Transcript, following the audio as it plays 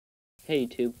Hey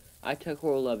YouTube,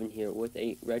 iTech411 here with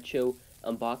a retro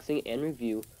unboxing and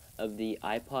review of the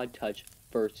iPod Touch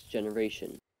first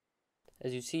generation.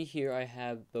 As you see here, I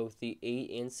have both the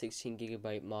 8 and 16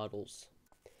 gigabyte models.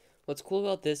 What's cool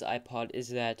about this iPod is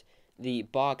that the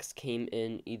box came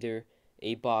in either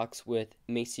a box with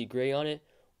Macy Gray on it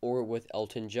or with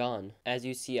Elton John. As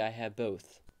you see, I have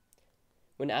both.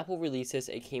 When Apple released this,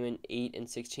 it came in 8 and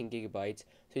 16 gigabytes.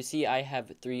 So you see, I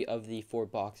have 3 of the 4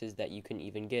 boxes that you can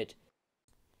even get.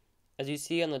 As you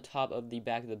see on the top of the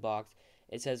back of the box,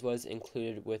 it says what is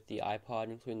included with the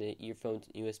iPod, including the earphones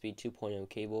USB 2.0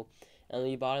 cable. And on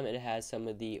the bottom, it has some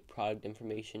of the product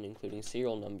information, including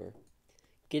serial number.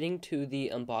 Getting to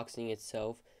the unboxing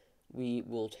itself, we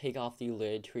will take off the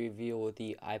lid to reveal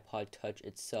the iPod Touch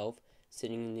itself,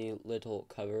 sitting in the little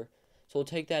cover. So we'll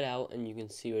take that out and you can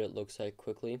see what it looks like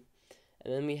quickly.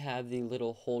 And then we have the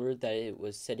little holder that it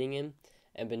was sitting in.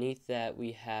 And beneath that,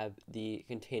 we have the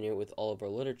container with all of our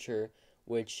literature,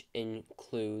 which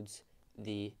includes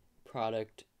the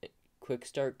product quick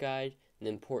start guide, the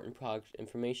important product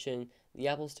information, the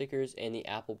Apple stickers, and the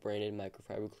Apple branded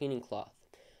microfiber cleaning cloth.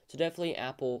 So definitely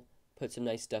Apple put some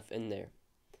nice stuff in there.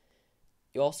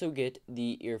 You also get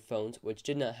the earphones, which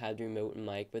did not have the remote and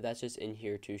mic, but that's just in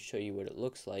here to show you what it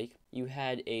looks like. You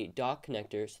had a dock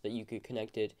connector so that you could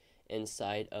connect it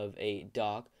inside of a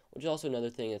dock, which is also another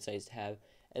thing that's nice to have.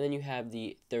 And then you have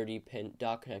the 30-pin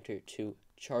dock connector to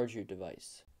charge your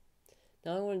device.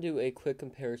 Now I want to do a quick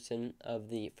comparison of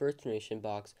the first generation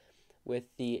box with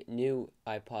the new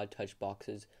iPod Touch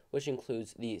boxes, which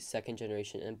includes the second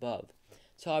generation and above.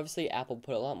 So obviously Apple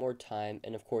put a lot more time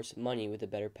and of course money with the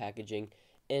better packaging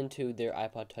into their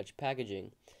iPod Touch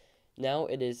packaging. Now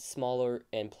it is smaller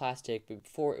and plastic, but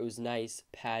before it was nice,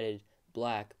 padded,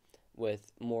 black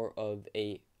with more of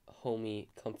a homey,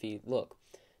 comfy look.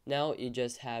 Now you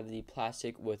just have the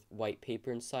plastic with white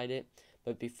paper inside it,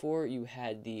 but before you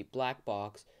had the black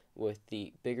box with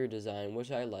the bigger design,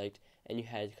 which I liked, and you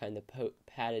had kind of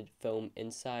padded foam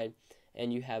inside,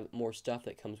 and you have more stuff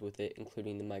that comes with it,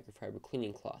 including the microfiber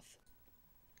cleaning cloth.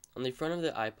 On the front of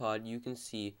the iPod, you can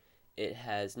see it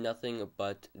has nothing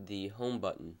but the home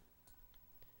button.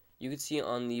 You can see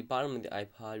on the bottom of the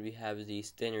iPod, we have the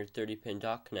standard 30-pin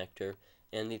dock connector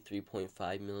and the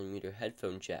 3.5mm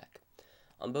headphone jack.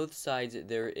 On both sides,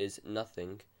 there is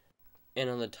nothing, and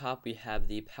on the top, we have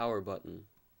the power button.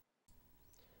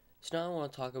 So now I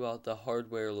want to talk about the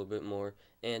hardware a little bit more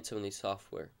and some of the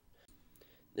software.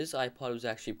 This iPod was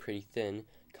actually pretty thin,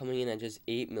 coming in at just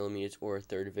 8mm or a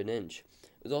third of an inch.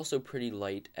 It was also pretty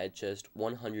light at just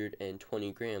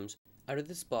 120 grams. Out of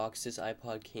this box, this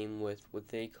iPod came with what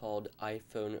they called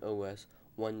iPhone OS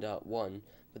 1.1,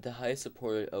 but the highest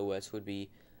supported OS would be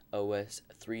OS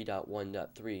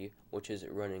 3.1.3, which is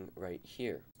running right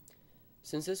here.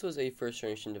 Since this was a first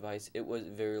generation device, it was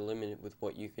very limited with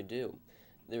what you could do.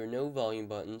 There were no volume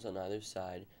buttons on either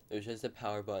side, there's just a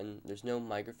power button, there's no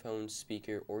microphone,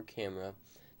 speaker, or camera.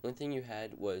 The only thing you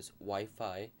had was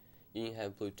Wi-Fi, you didn't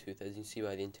have Bluetooth, as you can see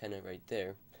by the antenna right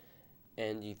there,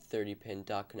 and the 30-pin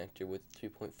dock connector with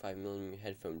 3.5mm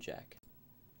headphone jack.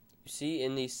 You see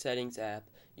in the settings app,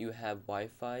 you have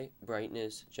Wi-Fi,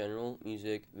 brightness, general,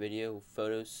 music, video,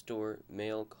 photos, store,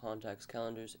 mail, contacts,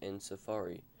 calendars, and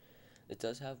Safari. It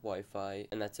does have Wi-Fi,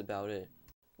 and that's about it.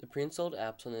 The pre-installed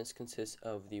apps on this consist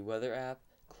of the weather app,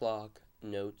 clock,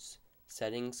 notes,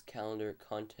 settings, calendar,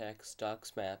 contacts,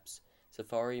 stocks, maps,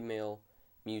 Safari, mail,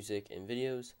 music, and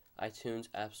videos, iTunes,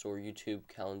 App Store, YouTube,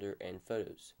 calendar, and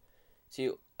photos. See,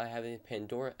 I have a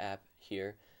Pandora app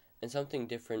here, and something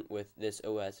different with this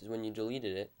OS is when you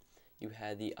deleted it, you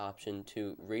had the option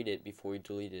to rate it before you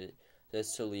deleted it,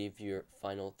 just to leave your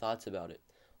final thoughts about it.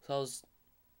 So that was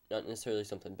not necessarily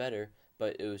something better,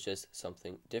 but it was just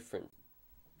something different.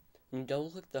 When you double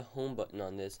click the home button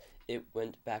on this, it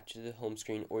went back to the home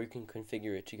screen, or you can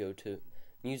configure it to go to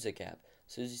music app.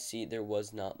 So as you see, there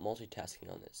was not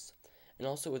multitasking on this. And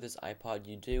also with this iPod,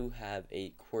 you do have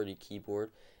a QWERTY keyboard,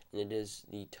 and it is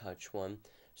the touch one.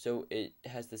 So it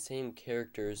has the same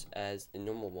characters as the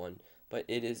normal one, but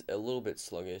it is a little bit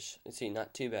sluggish. You see,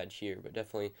 not too bad here, but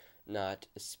definitely not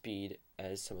as speed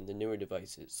as some of the newer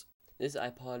devices. This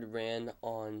iPod ran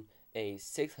on a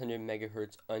 600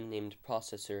 megahertz unnamed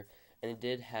processor, and it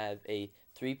did have a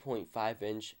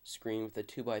 3.5-inch screen with a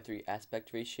 2:3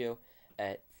 aspect ratio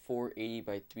at 480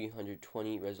 by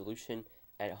 320 resolution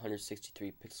at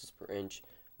 163 pixels per inch,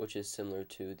 which is similar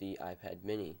to the iPad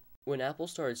mini. When Apple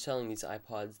started selling these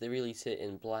iPods, they released it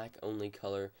in black only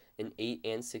color in 8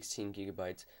 and 16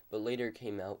 gigabytes, but later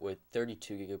came out with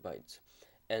 32 gigabytes.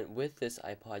 And with this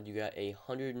iPod, you got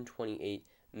 128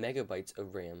 megabytes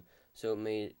of RAM. so it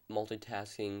made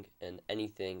multitasking and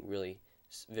anything really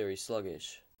very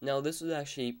sluggish. Now, this was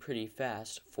actually pretty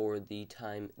fast for the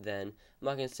time then. I'm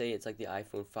not going to say it's like the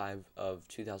iPhone 5 of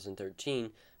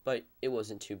 2013, but it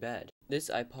wasn't too bad. This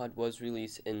iPod was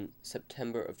released in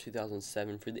September of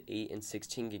 2007 for the 8 and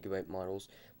 16 gigabyte models,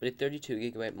 but a 32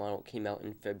 gigabyte model came out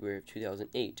in February of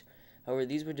 2008. However,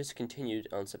 these were discontinued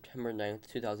on September 9th,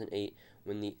 2008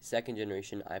 when the second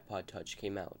generation iPod Touch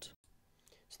came out.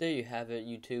 So there you have it,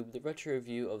 YouTube, the retro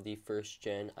review of the first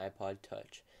gen iPod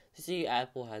Touch. To see,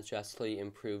 Apple has drastically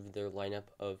improved their lineup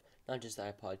of not just the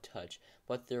iPod Touch,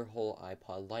 but their whole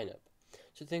iPod lineup.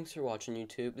 So thanks for watching,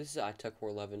 YouTube. This is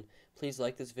iTech411. Please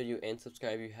like this video and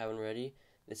subscribe if you haven't already.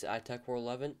 This is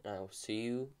iTech411, and I will see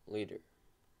you later.